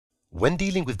When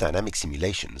dealing with dynamic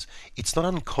simulations, it's not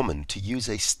uncommon to use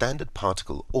a standard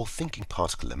particle or thinking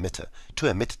particle emitter to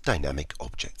emit dynamic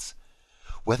objects.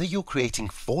 Whether you're creating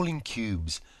falling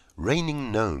cubes, raining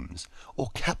gnomes, or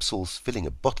capsules filling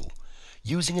a bottle,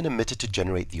 using an emitter to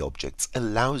generate the objects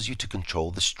allows you to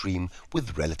control the stream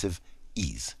with relative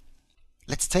ease.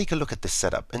 Let's take a look at this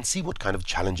setup and see what kind of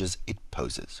challenges it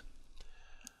poses.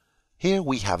 Here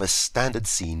we have a standard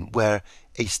scene where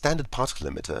a standard particle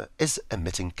emitter is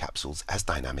emitting capsules as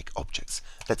dynamic objects.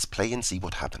 Let's play and see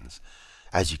what happens.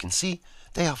 As you can see,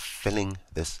 they are filling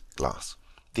this glass.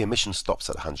 The emission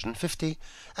stops at 150,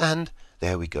 and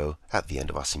there we go at the end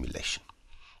of our simulation.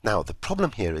 Now, the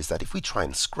problem here is that if we try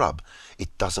and scrub,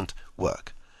 it doesn't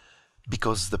work,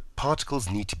 because the particles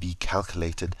need to be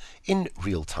calculated in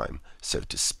real time, so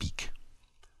to speak.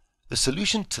 The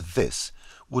solution to this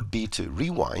would be to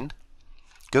rewind,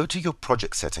 go to your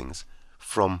project settings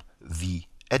from the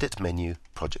Edit menu,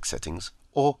 Project Settings,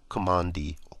 or Command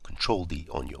D or Control D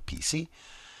on your PC,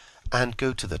 and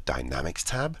go to the Dynamics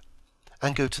tab,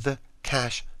 and go to the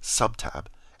Cache sub-tab,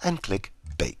 and click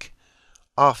Bake.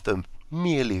 After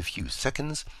merely a few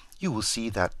seconds, you will see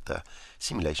that the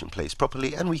simulation plays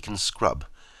properly and we can scrub.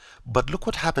 But look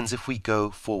what happens if we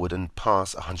go forward and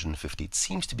pass 150. It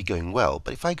seems to be going well,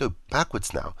 but if I go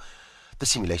backwards now, the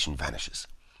simulation vanishes.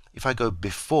 If I go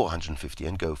before 150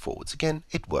 and go forwards again,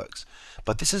 it works.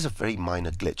 But this is a very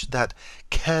minor glitch that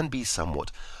can be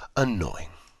somewhat annoying.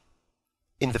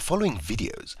 In the following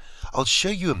videos, I'll show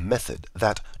you a method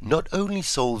that not only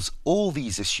solves all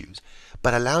these issues,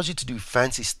 but allows you to do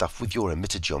fancy stuff with your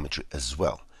emitter geometry as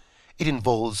well. It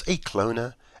involves a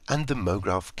cloner and the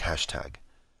MoGraph cache tag.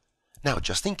 Now,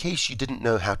 just in case you didn't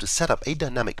know how to set up a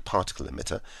dynamic particle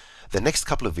emitter, the next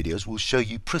couple of videos will show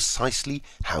you precisely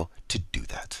how to do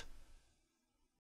that.